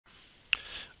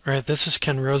All right, this is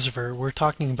Ken Roosevelt. We're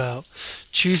talking about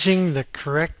choosing the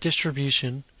correct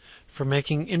distribution for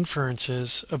making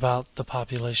inferences about the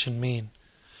population mean.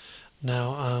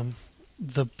 Now,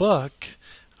 the book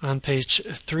on page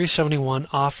 371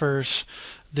 offers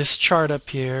this chart up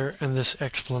here and this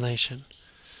explanation.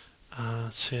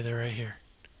 Let's see, they're right here.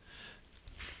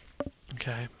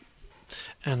 Okay,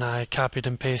 and I copied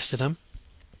and pasted them.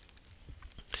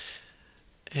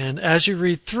 And as you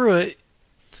read through it,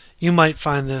 you might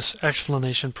find this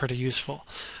explanation pretty useful.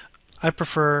 I'm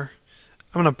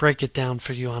going to break it down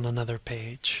for you on another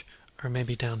page, or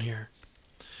maybe down here.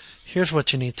 Here's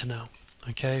what you need to know.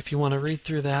 Okay, if you want to read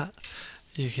through that,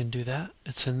 you can do that.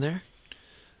 It's in there.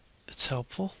 It's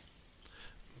helpful,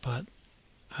 but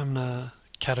I'm going to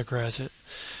categorize it.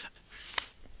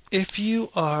 If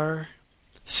you are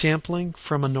sampling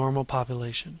from a normal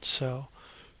population, so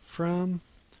from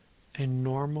a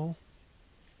normal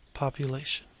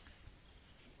population,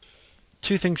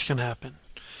 two things can happen.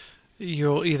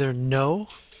 You'll either know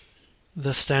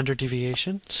the standard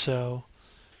deviation, so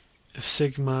if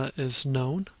sigma is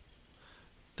known,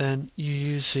 then you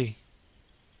use z.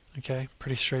 Okay,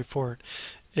 pretty straightforward.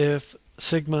 If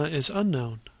sigma is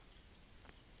unknown,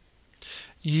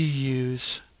 you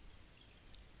use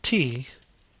t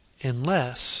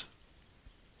unless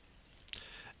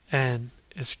n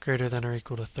is greater than or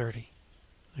equal to 30.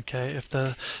 Okay, if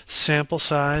the sample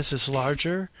size is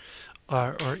larger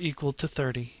or equal to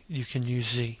 30, you can use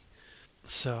z.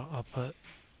 So I'll put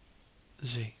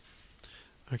z.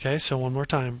 Okay, so one more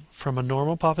time. From a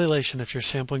normal population, if you're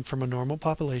sampling from a normal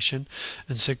population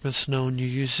and sigma is known, you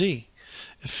use z.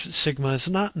 If sigma is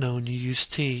not known, you use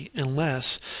t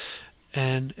unless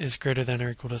n is greater than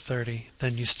or equal to 30,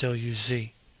 then you still use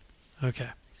z. Okay.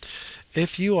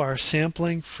 If you are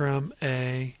sampling from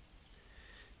a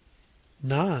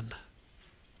non-normal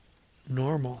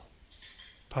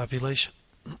population,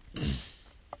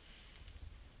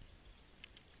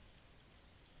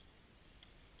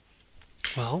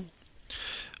 well,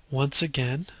 once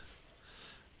again,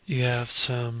 you have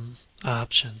some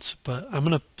options, but I'm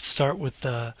going to start with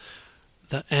the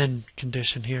n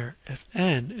condition here. If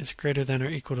n is greater than or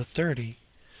equal to 30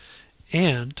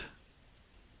 and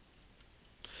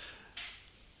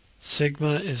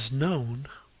sigma is known,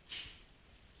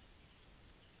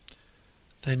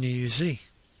 then you use z.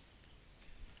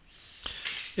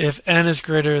 If n is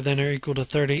greater than or equal to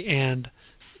 30 and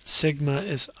sigma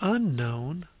is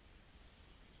unknown,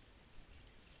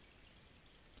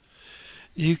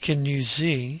 you can use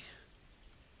z,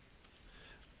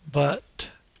 but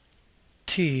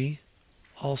t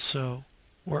also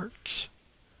works.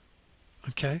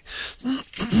 Okay?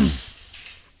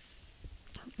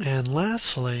 And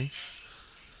lastly,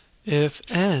 if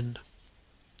n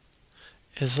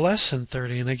is less than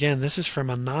 30, and again, this is from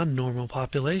a non-normal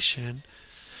population,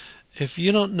 if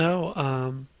you don't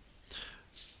know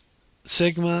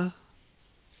sigma,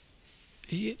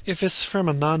 if it's from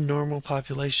a non-normal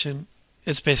population,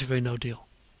 it's basically no deal.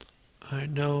 All right,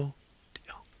 no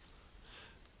deal.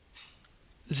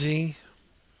 Z,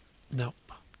 nope.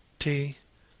 T,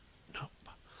 nope.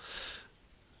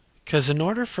 Because in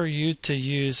order for you to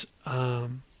use a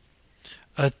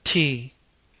t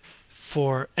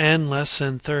for n less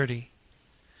than 30,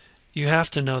 you have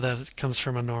to know that it comes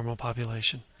from a normal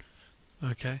population.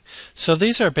 Okay, so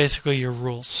these are basically your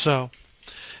rules. So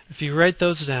if you write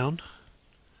those down,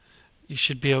 you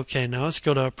should be okay. Now let's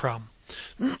go to a problem.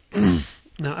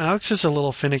 Now Alex is a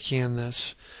little finicky in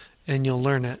this, and you'll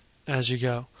learn it as you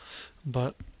go.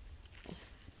 But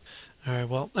alright,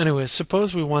 well, anyway,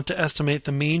 suppose we want to estimate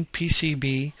the mean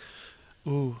PCB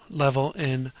level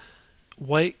in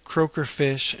white croaker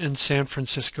fish in San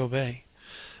Francisco Bay.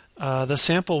 The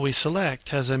sample we select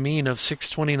has a mean of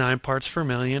 629 parts per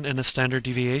million and a standard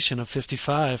deviation of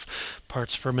 55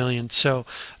 parts per million. So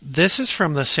this is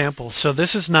from the sample. So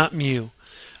this is not mu.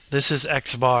 This is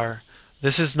x bar.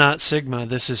 This is not sigma.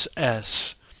 This is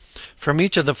s. From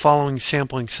each of the following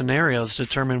sampling scenarios,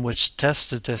 determine which test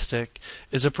statistic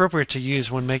is appropriate to use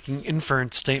when making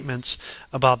inference statements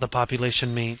about the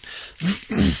population mean.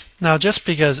 Now, just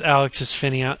because Alex is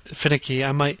finicky,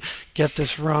 I might get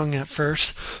this wrong at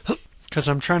first, because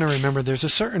I'm trying to remember there's a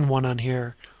certain one on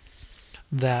here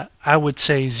that I would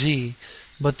say z,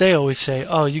 but they always say,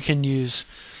 oh, you can use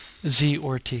z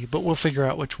or t, but we'll figure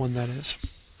out which one that is.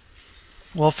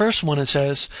 Well, first one, it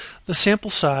says the sample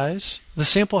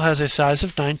has a size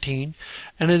of 19,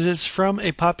 and it is from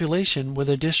a population with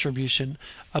a distribution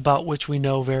about which we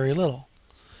know very little.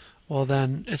 Well,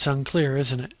 then it's unclear,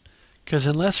 isn't it? Because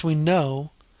unless we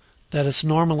know that it's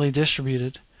normally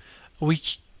distributed, we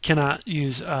cannot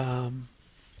use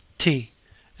t,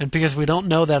 And because we don't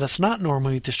know that it's not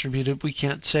normally distributed, we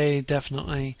can't say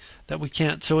definitely that we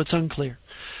can't, so it's unclear.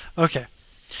 Okay.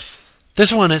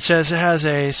 This one, it says it has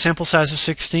a sample size of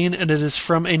 16 and it is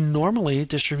from a normally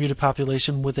distributed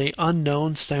population with an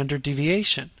unknown standard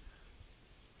deviation.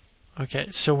 Okay,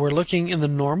 so we're looking in the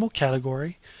normal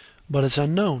category, but it's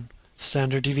unknown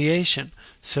standard deviation.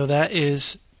 So that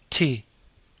is T.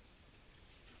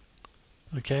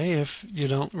 Okay, if you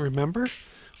don't remember,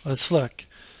 let's look.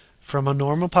 From a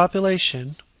normal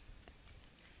population,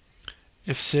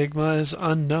 if sigma is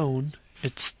unknown,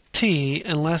 it's T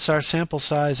unless our sample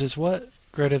size is what?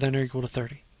 Greater than or equal to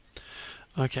 30.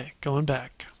 Okay, going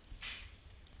back.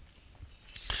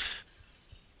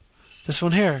 This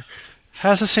one here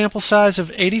has a sample size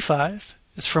of 85.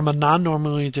 It's from a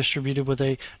non-normally distributed with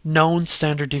a known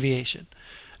standard deviation.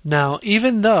 Now,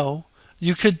 even though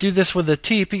you could do this with a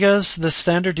T, because the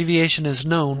standard deviation is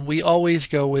known, we always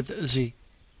go with Z.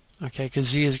 Okay, because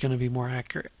Z is going to be more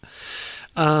accurate.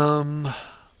 And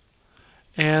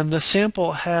the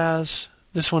sample has,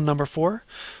 this one, number 4,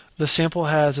 the sample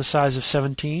has a size of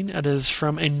 17. It is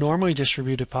from a normally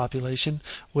distributed population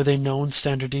with a known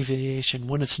standard deviation.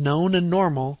 When it's known and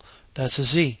normal, that's a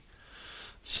Z.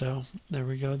 So there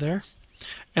we go there.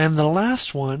 And the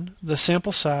last one, the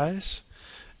sample size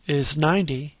is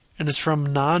 90, and it's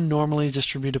from non-normally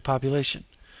distributed population.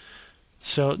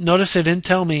 So notice they didn't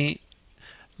tell me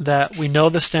that we know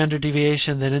the standard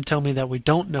deviation. They didn't tell me that we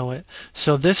don't know it.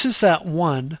 So this is that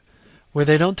one where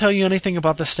they don't tell you anything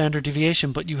about the standard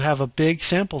deviation, but you have a big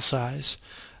sample size.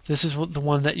 This is the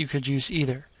one that you could use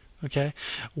either. Okay,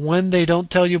 when they don't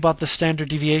tell you about the standard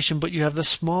deviation, but you have the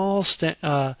small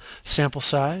sample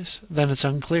size, then it's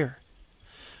unclear.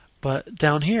 But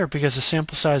down here, because the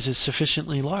sample size is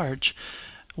sufficiently large,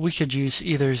 we could use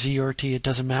either Z or T. It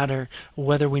doesn't matter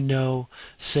whether we know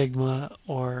sigma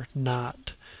or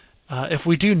not. If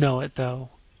we do know it,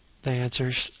 though, the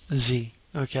answer's Z.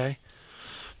 Okay.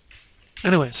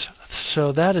 Anyways,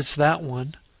 so that is that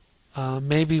one.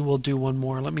 Maybe we'll do one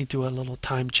more. Let me do a little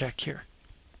time check here.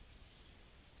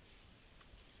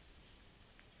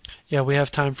 Yeah, we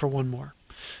have time for one more.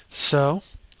 So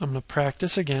I'm going to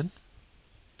practice again,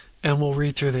 and we'll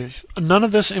read through these. None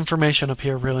of this information up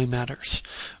here really matters.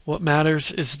 What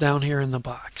matters is down here in the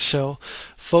box. So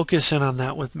focus in on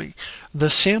that with me. The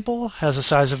sample has a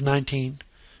size of 19.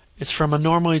 It's from a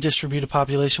normally distributed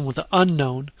population with an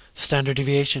unknown standard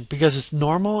deviation. Because it's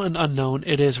normal and unknown,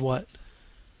 it is what?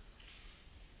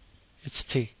 It's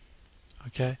T.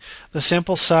 Okay. The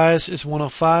sample size is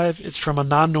 105. It's from a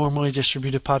non-normally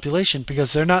distributed population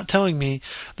because they're not telling me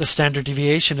the standard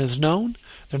deviation is known.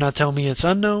 They're not telling me it's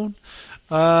unknown.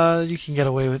 You can get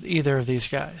away with either of these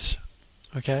guys.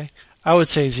 Okay. I would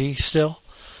say Z still,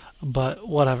 but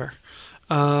whatever.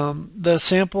 The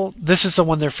sample, this is the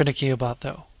one they're finicky about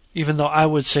though. Even though I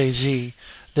would say Z,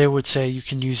 they would say you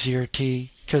can use Z or T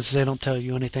because they don't tell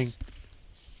you anything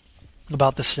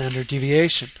about the standard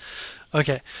deviation.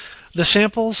 Okay. The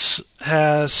sample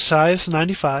has size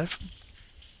 95,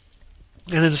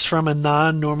 and it is from a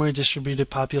non-normally distributed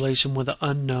population with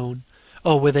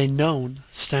with a known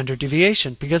standard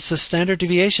deviation. Because the standard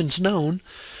deviation is known,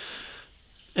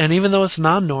 and even though it's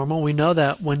non-normal, we know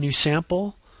that when you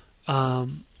sample,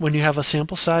 when you have a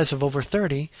sample size of over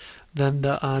 30, then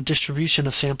the distribution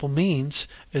of sample means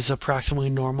is approximately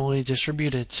normally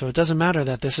distributed. So it doesn't matter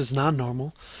that this is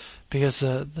non-normal, because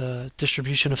the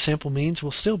distribution of sample means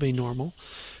will still be normal.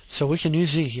 So we can use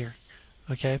Z here,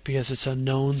 okay, because it's a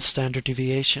known standard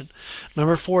deviation.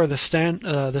 Number 4, the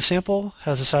sample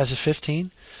has a size of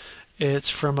 15. It's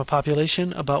from a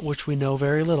population about which we know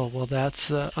very little. Well, that's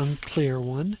the unclear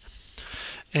one.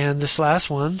 And this last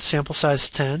one, sample size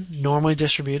 10, normally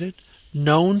distributed,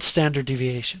 known standard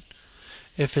deviation.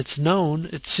 If it's known,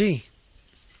 it's Z.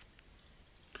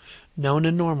 Known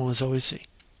and normal is always Z.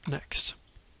 Next.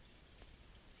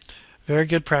 Very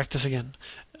good practice again.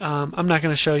 I'm not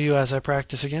going to show you as I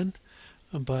practice again,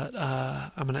 but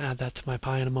I'm going to add that to my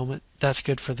pie in a moment. That's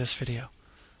good for this video.